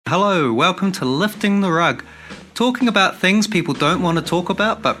Hello, welcome to Lifting the Rug, talking about things people don't want to talk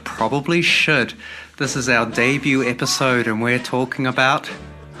about but probably should. This is our debut episode and we're talking about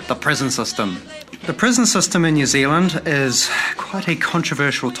the prison system. The prison system in New Zealand is quite a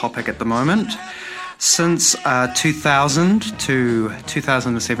controversial topic at the moment. Since 2000 to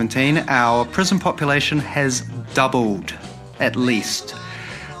 2017, our prison population has doubled, at least.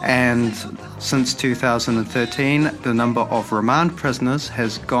 And since 2013, the number of remand prisoners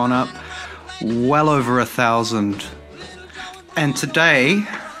has gone up well over 1,000. And today,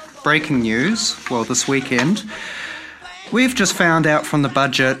 breaking news, this weekend, we've just found out from the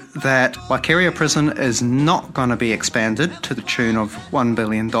budget that Waikeria Prison is not going to be expanded to the tune of $1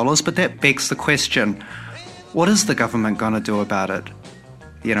 billion, but that begs the question, what is the government going to do about it?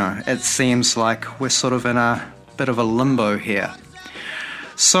 You know, it seems like we're sort of in a bit of a limbo here.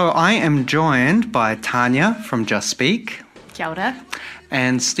 So I am joined by Tanya from Just Speak. Kia ora.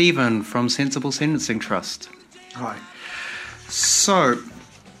 And Stephen from Sensible Sentencing Trust. Hi. So,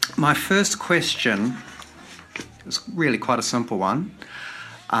 my first question is really quite a simple one.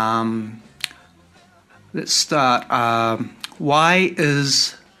 Let's start. Why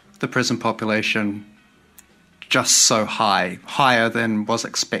is the prison population just so high, higher than was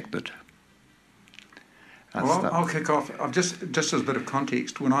expected? I'll kick off. Just as a bit of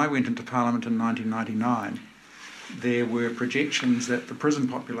context, when I went into Parliament in 1999, there were projections that the prison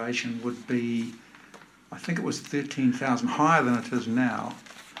population would be, I think it was 13,000, higher than it is now,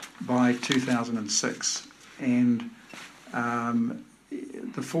 by 2006. And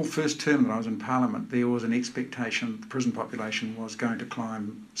the full first term that I was in Parliament, there was an expectation the prison population was going to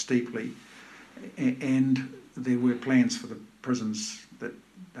climb steeply, and there were plans for the prisons that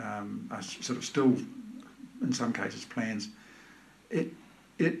are sort of still, in some cases, plans.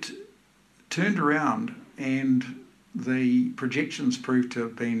 It turned around and the projections proved to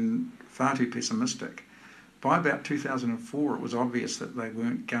have been far too pessimistic. By about 2004, it was obvious that they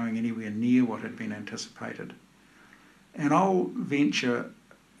weren't going anywhere near what had been anticipated. And I'll venture,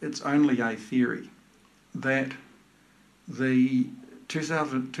 it's only a theory, that the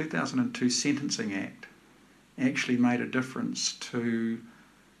 2002 Sentencing Act actually made a difference to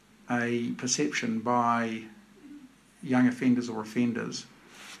a perception by young offenders or offenders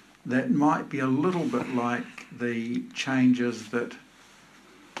that might be a little bit like the changes that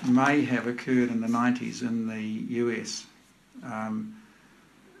may have occurred in the 90s in the US.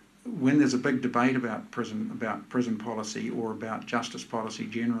 When there's a big debate about prison policy or about justice policy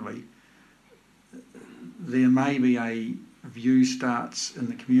generally, there may be a view starts in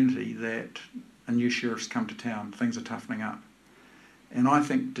the community that a new sheriff's come to town, things are toughening up. And I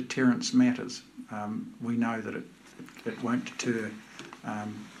think deterrence matters. We know that it won't deter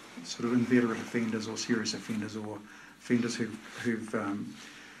sort of inveterate offenders or serious offenders or offenders who've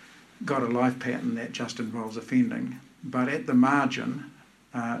got a life pattern that just involves offending. But at the margin,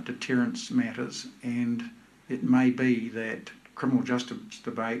 deterrence matters, and it may be that criminal justice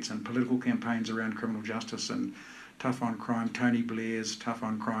debates and political campaigns around criminal justice and tough on crime, Tony Blair's tough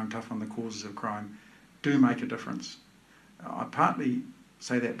on crime, tough on the causes of crime, do make a difference. I partly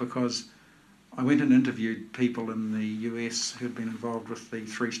say that because I went and interviewed people in the US who'd been involved with the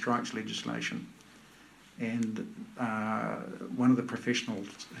three strikes legislation, and one of the professionals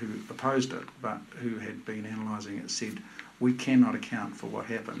who opposed it but who had been analysing it said, we cannot account for what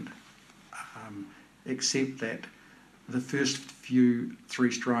happened, except that the first few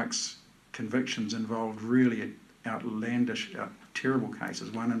three strikes convictions involved really outlandish, terrible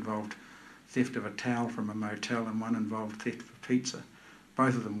cases. One involved theft of a towel from a motel and one involved theft of a pizza,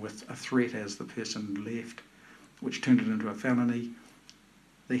 both of them with a threat as the person left, which turned it into a felony.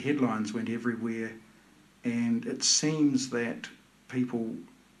 The headlines went everywhere, and it seems that people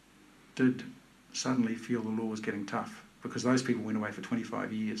did suddenly feel the law was getting tough because those people went away for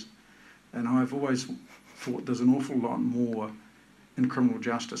 25 years. And I've always thought there's an awful lot more in criminal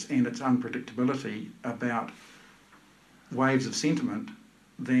justice and its unpredictability about waves of sentiment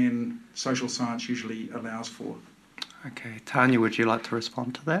than social science usually allows for. Okay, Tanya, would you like to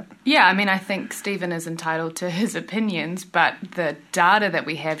respond to that? Yeah, I mean, I think Stephen is entitled to his opinions, but the data that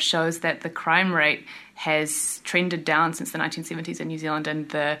we have shows that the crime rate has trended down since the 1970s in New Zealand, and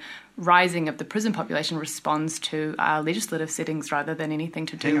the rising of the prison population responds to legislative settings rather than anything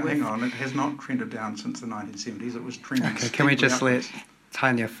to do with... Hang on, it has not trended down since the 1970s, it was trending... Okay, can we just let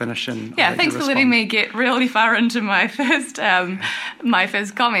Tanya finish and... Yeah, thanks for letting me get really far into my first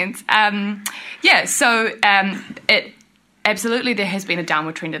comments. It absolutely there has been a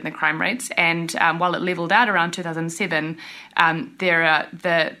downward trend in the crime rates, and while it levelled out around 2007,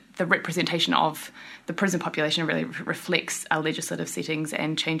 the representation of the prison population really reflects our legislative settings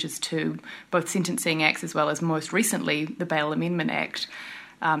and changes to both sentencing acts as well as most recently the Bail Amendment Act,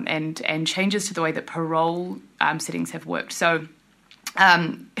 and changes to the way that parole settings have worked. So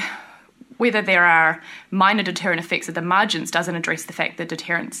whether there are minor deterrent effects at the margins doesn't address the fact that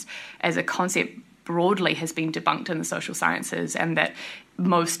deterrence as a concept broadly has been debunked in the social sciences, and that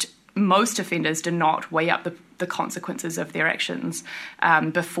most offenders do not weigh up the consequences of their actions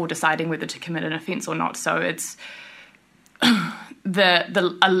before deciding whether to commit an offence or not. So it's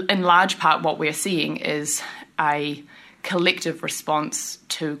in large part what we're seeing is a collective response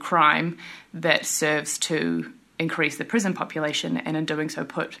to crime that serves to increase the prison population, and in doing so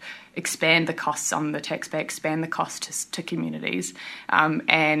expand the costs on the taxpayer, expand the costs to communities,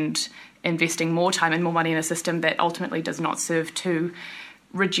 and investing more time and more money in a system that ultimately does not serve to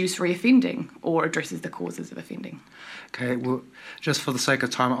reduce reoffending or addresses the causes of offending. Okay, well, just for the sake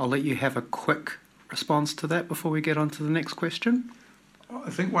of time, I'll let you have a quick response to that before we get on to the next question. I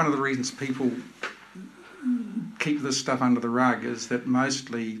think one of the reasons people keep this stuff under the rug is that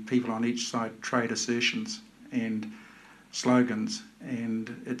mostly people on each side trade assertions and slogans,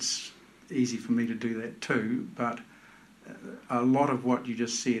 and it's easy for me to do that too, but a lot of what you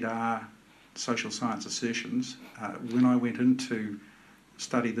just said are social science assertions. When I went in to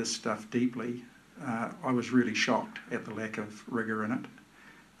study this stuff deeply, I was really shocked at the lack of rigour in it.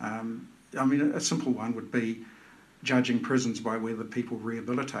 I mean, a simple one would be judging prisons by whether people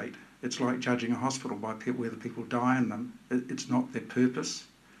rehabilitate. It's like judging a hospital by whether people die in them. It's not their purpose.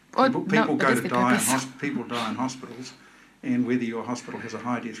 People die in hospitals, and whether your hospital has a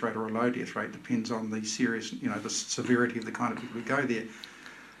high death rate or a low death rate depends on the severity of the kind of people who go there.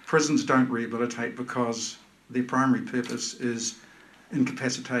 Prisons don't rehabilitate because their primary purpose is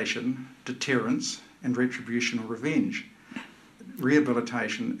incapacitation, deterrence, and retribution or revenge.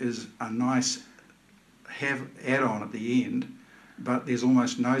 Rehabilitation is a nice add-on at the end, but there's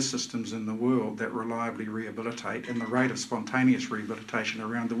almost no systems in the world that reliably rehabilitate, and the rate of spontaneous rehabilitation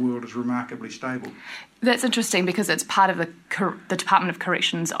around the world is remarkably stable. That's interesting because it's part of the Department of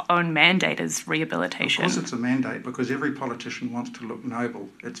Corrections' own mandate is rehabilitation. Of course it's a mandate, because every politician wants to look noble.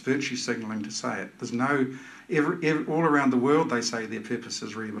 It's virtue signalling to say it. There's all around the world they say their purpose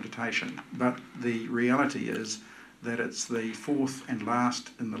is rehabilitation, but the reality is that it's the fourth and last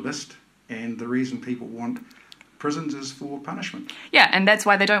in the list, and the reason people want prisons is for punishment. Yeah, and that's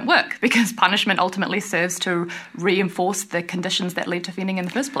why they don't work, because punishment ultimately serves to reinforce the conditions that led to offending in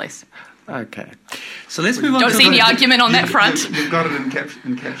the first place. Okay, so let's move on. Don't see any argument on that front. You've got it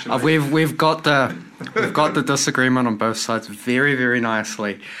encapsulated. We've got the disagreement on both sides very, very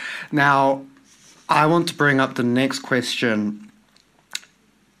nicely. Now, I want to bring up the next question.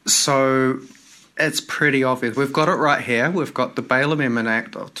 So it's pretty obvious. We've got it right here. We've got the Bail Amendment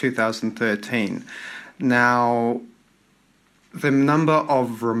Act of 2013. Now, the number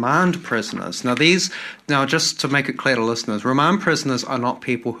of remand prisoners. Now, just to make it clear to listeners, remand prisoners are not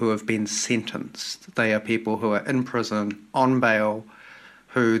people who have been sentenced. They are people who are in prison on bail,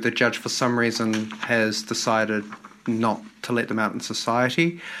 who the judge for some reason has decided not to let them out in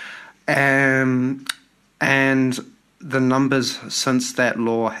society. And the numbers since that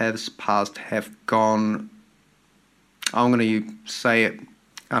law has passed have gone, I'm going to say it,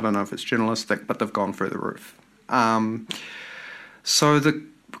 I don't know if it's journalistic, but they've gone through the roof. So the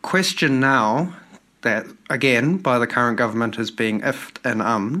question now that, again, by the current government is being ifed and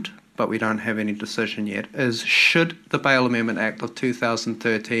ummed, but we don't have any decision yet, is should the Bail Amendment Act of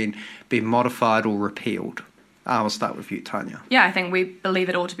 2013 be modified or repealed? I'll start with you, Tanya. Yeah, I think we believe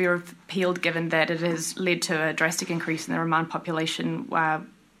it ought to be repealed, given that it has led to a drastic increase in the remand population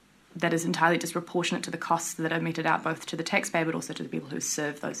that is entirely disproportionate to the costs that are meted out both to the taxpayer but also to the people who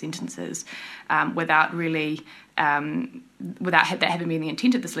serve those sentences, without that having been the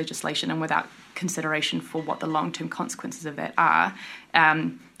intent of this legislation and without consideration for what the long-term consequences of that are.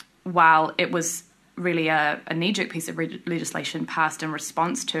 While it was really a knee-jerk piece of legislation passed in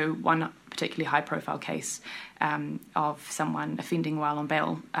response to one particularly high-profile case of someone offending while on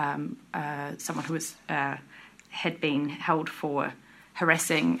bail, someone who had been held for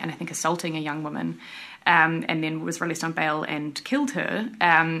harassing and I think assaulting a young woman, and then was released on bail and killed her,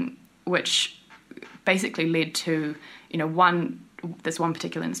 which basically led to, this one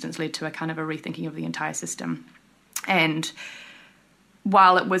particular instance led to a kind of a rethinking of the entire system. And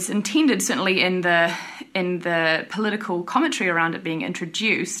while it was intended, certainly in the political commentary around it being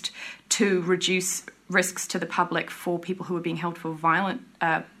introduced, to reduce risks to the public for people who were being held for violent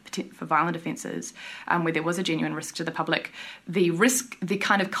offences, where there was a genuine risk to the public. The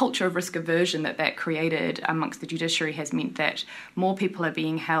kind of culture of risk aversion that created amongst the judiciary has meant that more people are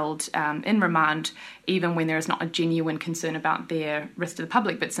being held in remand, even when there is not a genuine concern about their risk to the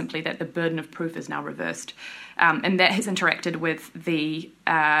public, but simply that the burden of proof is now reversed. And that has interacted with the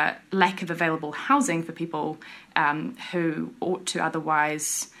lack of available housing for people who ought to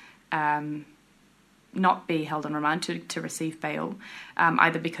otherwise not be held on remand to receive bail,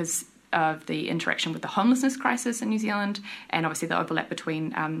 either because of the interaction with the homelessness crisis in New Zealand and obviously the overlap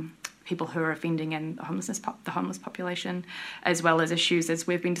between people who are offending and the homeless population, as well as issues, as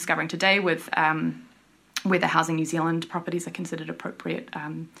we've been discovering today, with whether Housing New Zealand properties are considered appropriate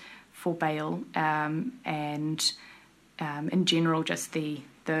for bail, and in general just the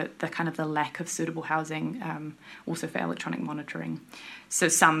kind of the lack of suitable housing, also for electronic monitoring. So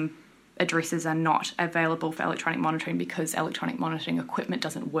some addresses are not available for electronic monitoring because electronic monitoring equipment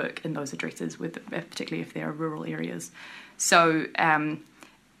doesn't work in those addresses, particularly if they're rural areas. So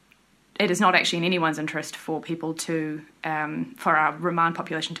it is not actually in anyone's interest for people to, for our remand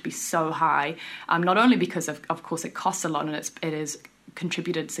population to be so high, not only because of course it costs a lot and it has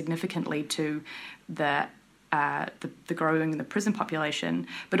contributed significantly to the growing in the prison population,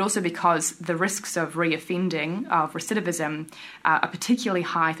 but also because the risks of reoffending, of recidivism, are particularly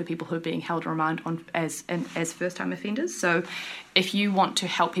high for people who are being held remand as first-time offenders. So if you want to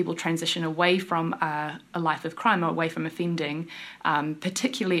help people transition away from a life of crime or away from offending,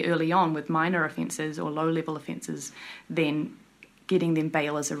 particularly early on with minor offences or low-level offences, then getting them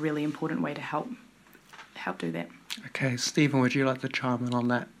bail is a really important way to help do that. Okay, Stephen, would you like to chime in on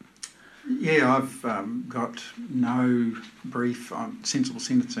that? Yeah, I've got no brief on sensible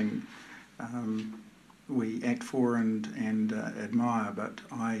sentencing. We act for and admire, but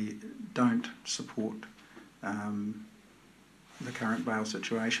I don't support the current bail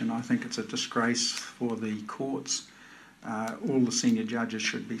situation. I think it's a disgrace for the courts. All the senior judges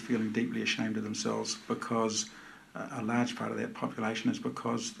should be feeling deeply ashamed of themselves, because a large part of that population is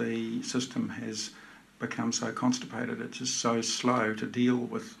because the system has become so constipated. It's just so slow to deal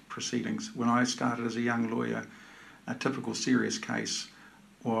with proceedings. When I started as a young lawyer, a typical serious case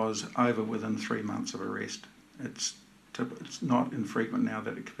was over within 3 months of arrest. It's not infrequent now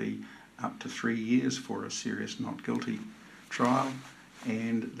that it could be up to 3 years for a serious not guilty trial,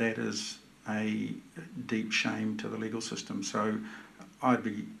 and that is a deep shame to the legal system. So I'd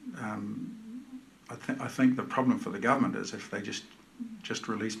be, I think the problem for the government is if they just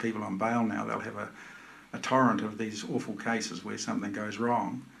release people on bail now, they'll have a torrent of these awful cases where something goes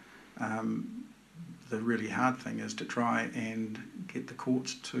wrong. The really hard thing is to try and get the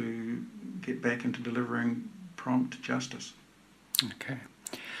courts to get back into delivering prompt justice. Okay.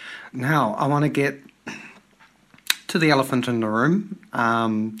 Now, I want to get to the elephant in the room.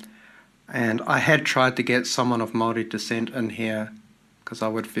 And I had tried to get someone of Māori descent in here because I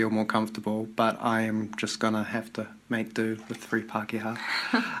would feel more comfortable, but I am just going to have to make do with 3 Pākehā.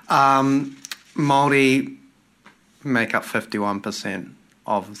 Māori make up 51%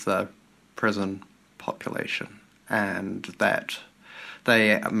 of the prison population, and that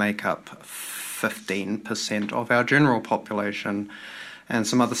they make up 15% of our general population. And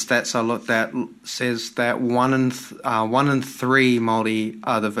some other stats I looked at says that 1 in 3 Māori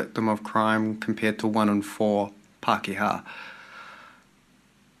are the victim of crime compared to 1 in 4 Pākehā.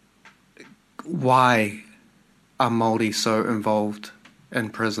 Why are Māori so involved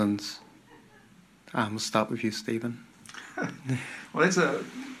in prisons? We'll start with you, Stephen. Well,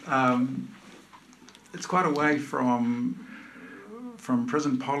 it's quite away from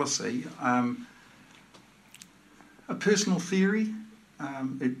prison policy. A personal theory.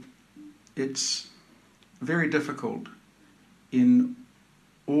 It's very difficult in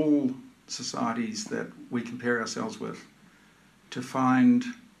all societies that we compare ourselves with to find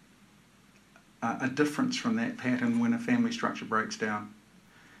a difference from that pattern when a family structure breaks down.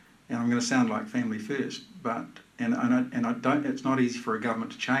 And I'm going to sound like family first, but it's not easy for a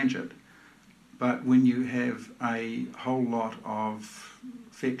government to change it. But when you have a whole lot of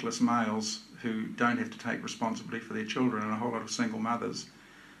feckless males who don't have to take responsibility for their children and a whole lot of single mothers,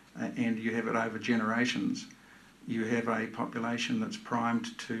 and you have it over generations, you have a population that's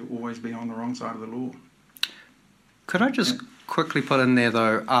primed to always be on the wrong side of the law. Could I just quickly put in there,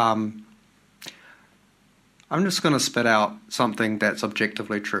 though, I'm just going to spit out something that's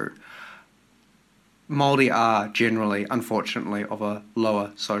objectively true. Māori are generally, unfortunately, of a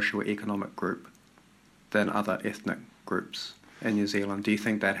lower socio-economic group than other ethnic groups in New Zealand. Do you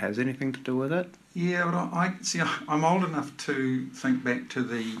think that has anything to do with it? Yeah, but I'm old enough to think back to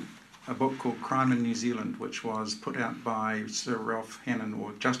the a book called Crime in New Zealand, which was put out by Sir Ralph Hannon,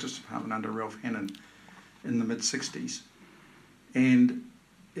 or Justice Department under Ralph Hannon, in the mid-60s. And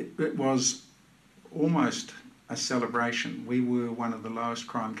it was almost a celebration. We were one of the lowest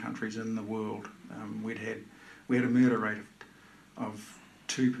crime countries in the world. We had a murder rate of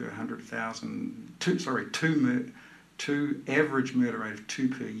 2 per 100,000. Two average murder rate of 2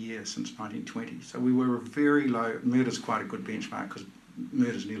 per year since 1920. So we were a very low. Murder's quite a good benchmark because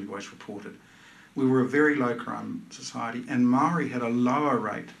murder's nearly always reported. We were a very low crime society, and Maori had a lower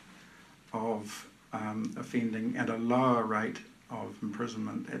rate of offending and a lower rate of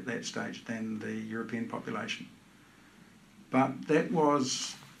imprisonment at that stage than the European population. But that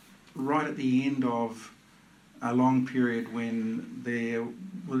was right at the end of a long period when there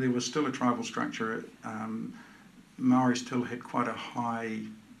was still a tribal structure. Maori still had quite a high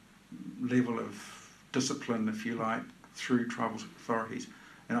level of discipline, if you like, through tribal authorities.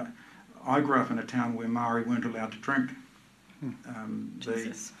 And I grew up in a town where Maori weren't allowed to drink.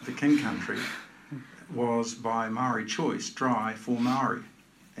 The King Country was, by Maori choice, dry for Maori,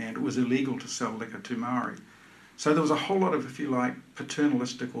 and it was illegal to sell liquor to Maori. So there was a whole lot of, if you like,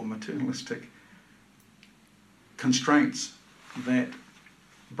 paternalistic or maternalistic constraints that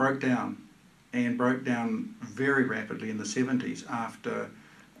broke down very rapidly in the 70s after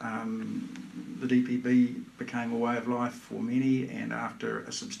the DPB became a way of life for many, and after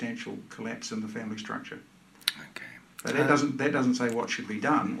a substantial collapse in the family structure. Okay. But that doesn't say what should be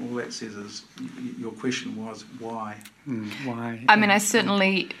done. All that says is your question was why. Why? I mean, I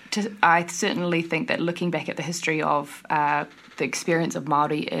certainly think that looking back at the history of the experience of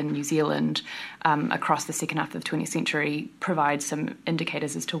Māori in New Zealand across the second half of the 20th century provides some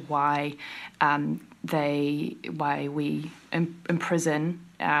indicators as to why we imprison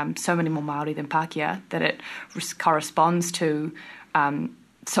so many more Māori than Pākehā, that it corresponds to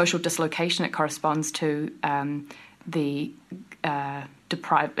social dislocation. It corresponds to the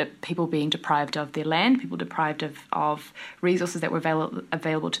people being deprived of their land, people deprived of resources that were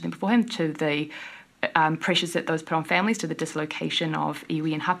available to them beforehand, to the pressures that those put on families, to the dislocation of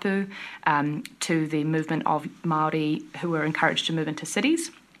iwi and hapu, to the movement of Māori who were encouraged to move into cities,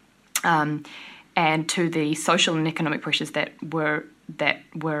 and to the social and economic pressures that were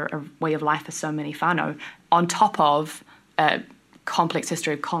a way of life for so many whānau, on top of a complex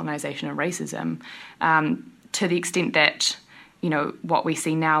history of colonisation and racism, to the extent that, you know, what we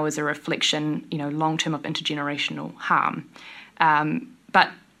see now is a reflection, you know, long-term of intergenerational harm. But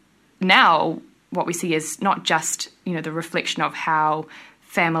now what we see is not just, you know, the reflection of how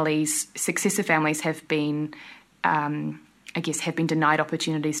successive families have been, have been denied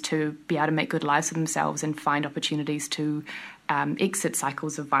opportunities to be able to make good lives for themselves and find opportunities to exit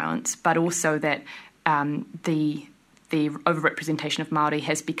cycles of violence, but also that the overrepresentation of Māori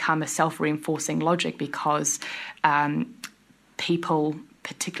has become a self-reinforcing logic because people,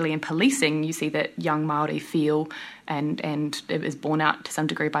 particularly in policing, you see that young Māori feel, and it is borne out to some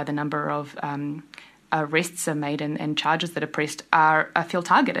degree by the number of arrests are made and charges that are pressed, feel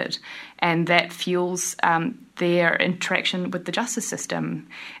targeted, and that fuels their interaction with the justice system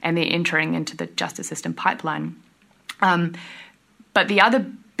and their entering into the justice system pipeline. But the other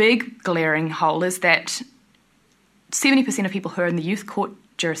big glaring hole is that 70% of people who are in the youth court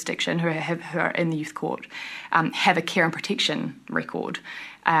jurisdiction, who are in the youth court, have a care and protection record.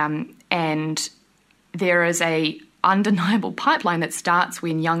 And there is a undeniable pipeline that starts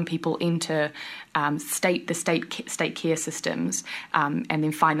when young people enter state care systems and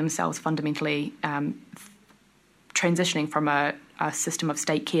then find themselves fundamentally transitioning from a system of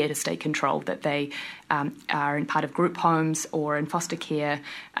state care to state control, that they are in part of group homes or in foster care,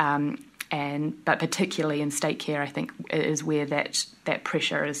 but particularly in state care, I think, is where that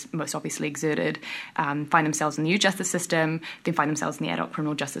pressure is most obviously exerted. Find themselves in the youth justice system, then find themselves in the adult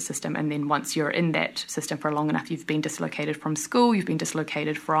criminal justice system, and then once you're in that system for long enough, you've been dislocated from school, you've been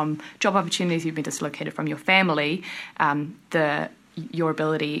dislocated from job opportunities, you've been dislocated from your family. Your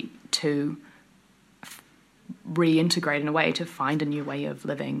ability to reintegrate in a way, to find a new way of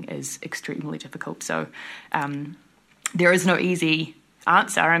living, is extremely difficult. So there is no easy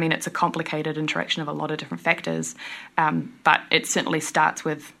answer. I mean, it's a complicated interaction of a lot of different factors, but it certainly starts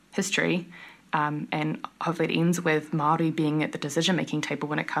with history, and hopefully it ends with Māori being at the decision-making table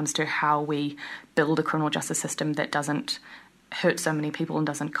when it comes to how we build a criminal justice system that doesn't hurt so many people and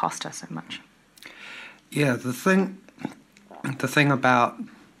doesn't cost us so much. Yeah, the thing about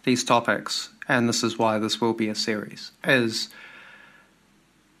these topics, and this is why this will be a series, is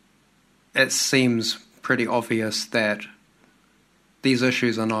it seems pretty obvious that these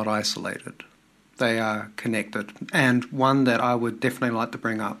issues are not isolated. They are connected. And one that I would definitely like to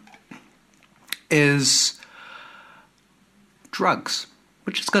bring up is drugs,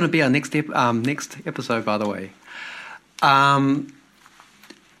 which is going to be our next episode, by the way. How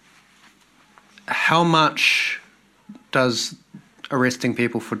much does arresting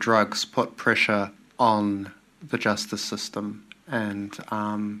people for drugs put pressure on the justice system, and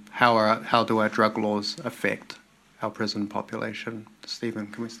how do our drug laws affect our prison population? Stephen,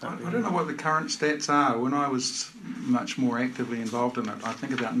 can we start with you? I don't know what the current stats are. When I was much more actively involved in it, I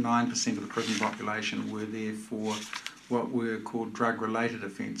think about 9% of the prison population were there for what were called drug-related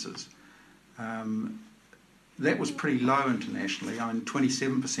offences. That was pretty low internationally.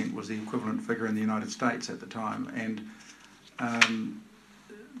 27% was the equivalent figure in the United States at the time. And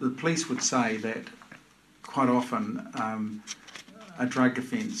the police would say that quite often a drug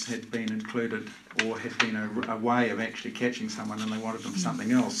offence had been included or had been a way of actually catching someone, and they wanted them for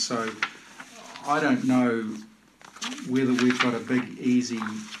something else. So I don't know whether we've got a big, easy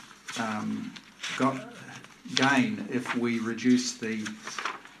gain if we reduce the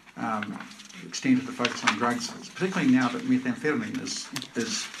extent of the focus on drugs, particularly now that methamphetamine is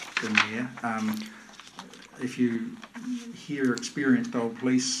in there. If you hear experienced old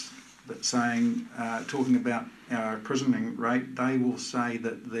police that talking about our imprisoning rate, they will say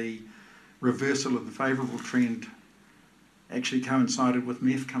that the reversal of the favourable trend actually coincided with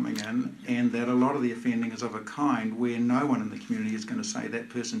meth coming in, and that a lot of the offending is of a kind where no one in the community is going to say that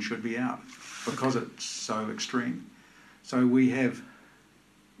person should be out because it's so extreme. So we have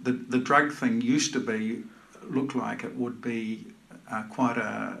the drug thing used to look like it would be quite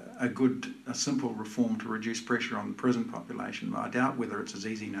a simple reform to reduce pressure on the prison population. I doubt whether it's as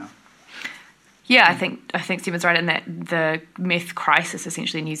easy now. Yeah, I think Stephen's right in that the meth crisis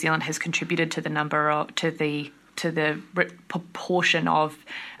essentially in New Zealand has contributed to the proportion of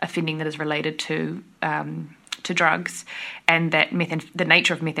offending that is related to drugs, and that the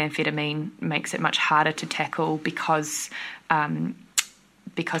nature of methamphetamine makes it much harder to tackle because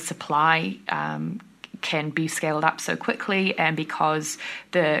supply can be scaled up so quickly, and because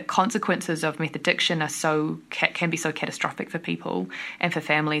the consequences of meth addiction can be so catastrophic for people and for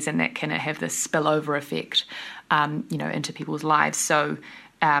families, and that can have this spillover effect, into people's lives. So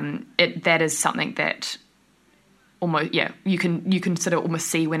that is something that almost, you can sort of almost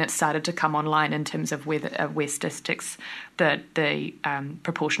see when it started to come online in terms of where statistics, the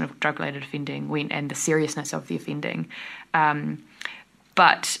proportion of drug-related offending went and the seriousness of the offending.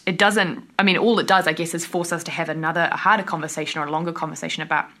 But it doesn't, all it does, I guess, is force us to have a harder conversation or a longer conversation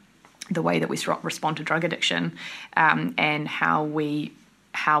about the way that we respond to drug addiction, and how we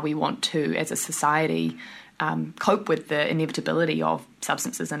want to, as a society, cope with the inevitability of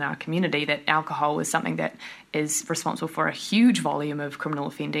substances in our community. That alcohol is something that is responsible for a huge volume of criminal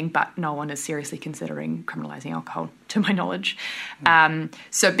offending, but no one is seriously considering criminalising alcohol, to my knowledge.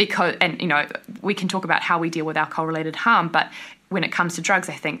 We can talk about how we deal with alcohol-related harm, but when it comes to drugs,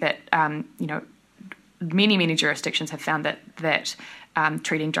 I think that many jurisdictions have found that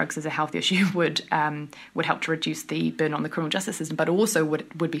treating drugs as a health issue would help to reduce the burden on the criminal justice system, but also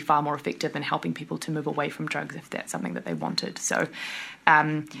would be far more effective in helping people to move away from drugs if that's something that they wanted. So,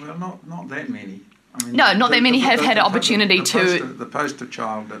 not that many. Not that many have had an opportunity to. The poster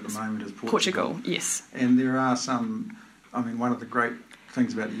child at the moment is Portugal. Yes. And there are some. One of the great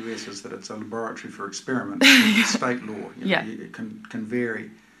things about the US is that it's a laboratory for experiments. State law, it can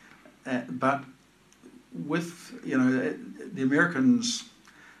vary, but with the Americans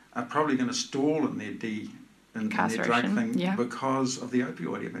are probably going to stall in their drug thing because of the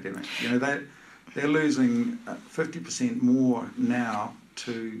opioid epidemic. They're losing 50% more now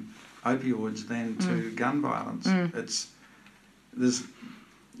to opioids than to gun violence. There's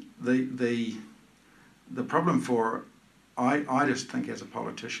the problem for. I just think as a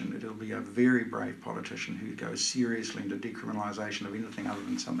politician, it'll be a very brave politician who goes seriously into decriminalisation of anything other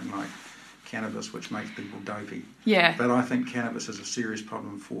than something like cannabis, which makes people dopey. Yeah. But I think cannabis is a serious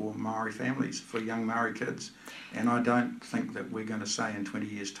problem for Maori families, for young Maori kids. And I don't think that we're going to say in 20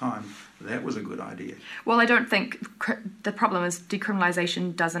 years' time, that was a good idea. Well, I don't think the problem is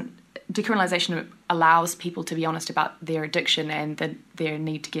decriminalisation allows people to be honest about their addiction and their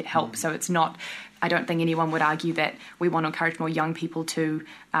need to get help. So it's not, I don't think anyone would argue that we want to encourage more young people to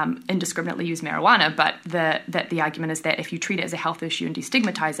indiscriminately use marijuana, but the argument is that if you treat it as a health issue and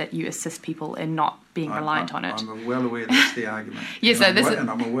destigmatise it, you assist people in not being reliant on it. I'm well aware that's the argument. And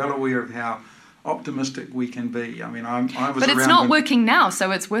I'm well aware of how optimistic we can be. But it's not working now,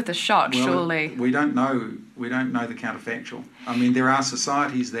 so it's worth a shot, surely. We don't know the counterfactual. There are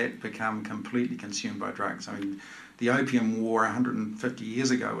societies that become completely consumed by drugs. The Opium War 150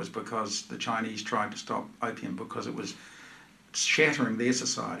 years ago was because the Chinese tried to stop opium because it was shattering their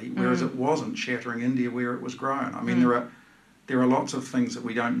society, whereas it wasn't shattering India where it was grown. I mean, there are lots of things that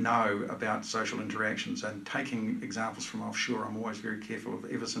we don't know about social interactions, and taking examples from offshore, I'm always very careful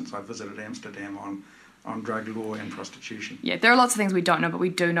of, ever since I visited Amsterdam on drug law and prostitution. Yeah, there are lots of things we don't know, but we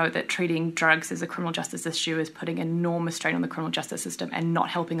do know that treating drugs as a criminal justice issue is putting enormous strain on the criminal justice system and not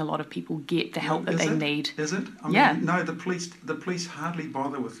helping a lot of people get the help that they need. Is it? I mean, no, the police hardly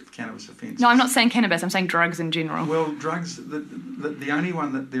bother with cannabis offences. No, I'm not saying cannabis, I'm saying drugs in general. Well, drugs, the only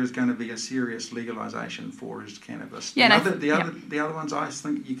one that there's going to be a serious legalisation for is cannabis. Yeah, the other ones, I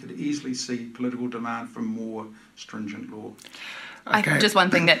think you could easily see political demand for more stringent law. Okay. Just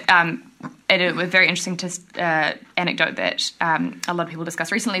one thing that it was very interesting anecdote that a lot of people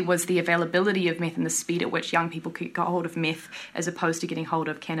discussed recently was the availability of meth and the speed at which young people could get hold of meth as opposed to getting hold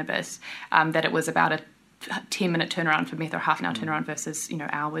of cannabis. That it was about a 10-minute turnaround for meth or half an hour turnaround versus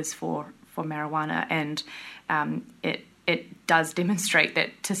hours for marijuana, and it does demonstrate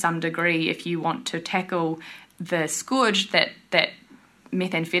that to some degree, if you want to tackle the scourge that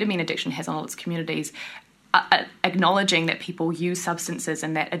methamphetamine addiction has on all its communities, acknowledging that people use substances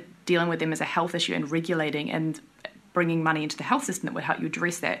and that dealing with them as a health issue and regulating and bringing money into the health system that would help you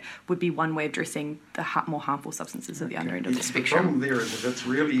address that would be one way of addressing the more harmful substances at the other end of the spectrum. The problem there is that it's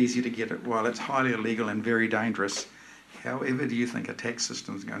really easy to get it while it's highly illegal and very dangerous. However, do you think a tax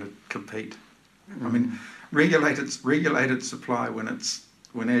system is going to compete? I mean, regulated supply when,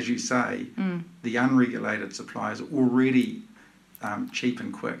 as you say, the unregulated supply is already cheap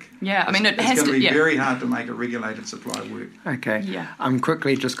and quick. Yeah, I mean, it's going to be very hard to make a regulated supply work. Okay. Yeah. I'm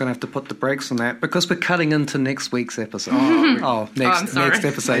quickly just going to have to put the brakes on that because we're cutting into next week's episode. Next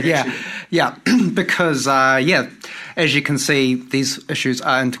episode. Yeah. Because, as you can see, these issues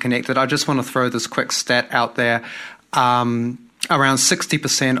are interconnected. I just want to throw this quick stat out there. Around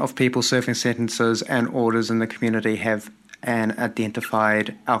 60% of people serving sentences and orders in the community have an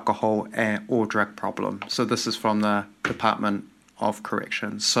identified alcohol or drug problem. So this is from the Department of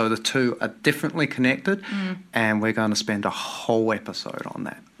Corrections. So the two are definitely connected, and we're going to spend a whole episode on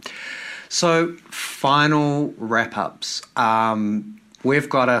that. So final wrap-ups. We've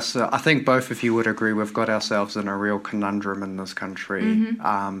got us. I think both of you would agree we've got ourselves in a real conundrum in this country.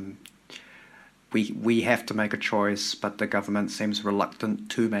 We have to make a choice, but the government seems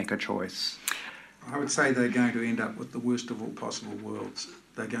reluctant to make a choice. I would say they're going to end up with the worst of all possible worlds.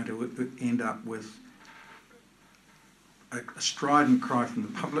 They're going to end up with a strident cry from the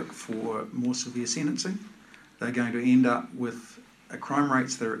public for more severe sentencing. They're going to end up with crime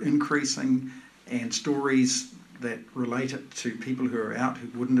rates that are increasing and stories that relate it to people who are out who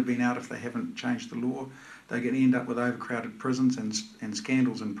wouldn't have been out if they haven't changed the law. They're going to end up with overcrowded prisons and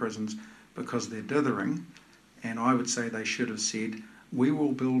scandals in prisons because they're dithering. And I would say they should have said, we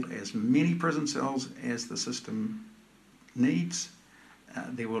will build as many prison cells as the system needs.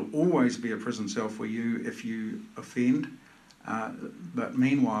 There will always be a prison cell for you if you offend. But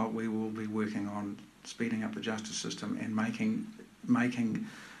meanwhile, we will be working on speeding up the justice system and making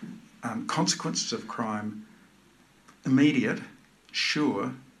consequences of crime immediate,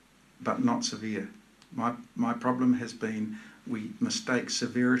 sure, but not severe. My problem has been we mistake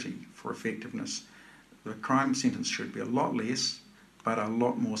severity for effectiveness. The crime sentence should be a lot less, but a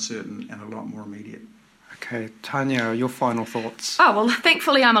lot more certain and a lot more immediate. Okay, Tanya, your final thoughts? Oh, well,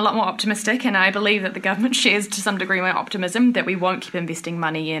 thankfully I'm a lot more optimistic, and I believe that the government shares to some degree my optimism that we won't keep investing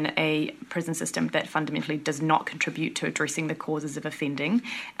money in a prison system that fundamentally does not contribute to addressing the causes of offending.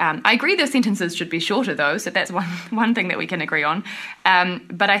 I agree their sentences should be shorter, though, so that's one thing that we can agree on.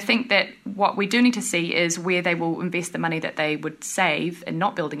 But I think that what we do need to see is where they will invest the money that they would save in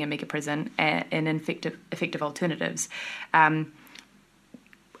not building a mega prison in effective alternatives.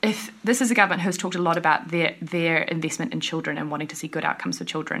 If this is a government who's talked a lot about their investment in children and wanting to see good outcomes for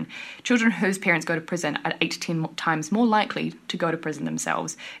children whose parents go to prison are 8 to 10 times more likely to go to prison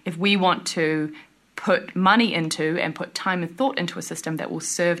themselves. If we want to put money into and put time and thought into a system that will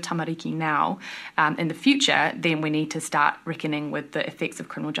serve tamariki now in the future, then we need to start reckoning with the effects of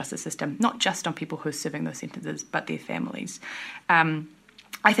criminal justice system, not just on people who are serving those sentences, but their families.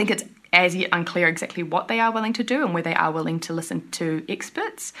 I think it's as yet unclear exactly what they are willing to do and whether they are willing to listen to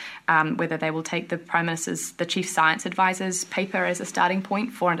experts, whether they will take the Chief Science Advisor's paper as a starting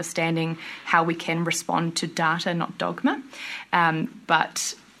point for understanding how we can respond to data, not dogma.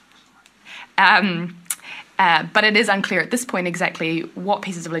 But it is unclear at this point exactly what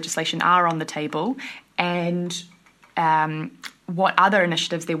pieces of legislation are on the table and what other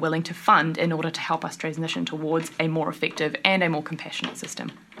initiatives they're willing to fund in order to help us transition towards a more effective and a more compassionate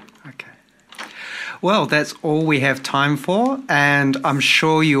system. Okay. Well, that's all we have time for, and I'm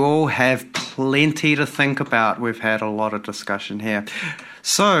sure you all have plenty to think about. We've had a lot of discussion here.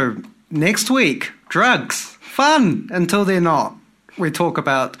 So, next week, drugs. Fun until they're not. We talk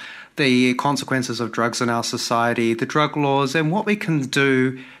about the consequences of drugs in our society, the drug laws, and what we can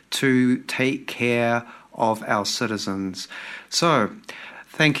do to take care of our citizens. So,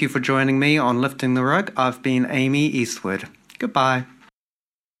 thank you for joining me on Lifting the Rug. I've been Amy Eastwood. Goodbye.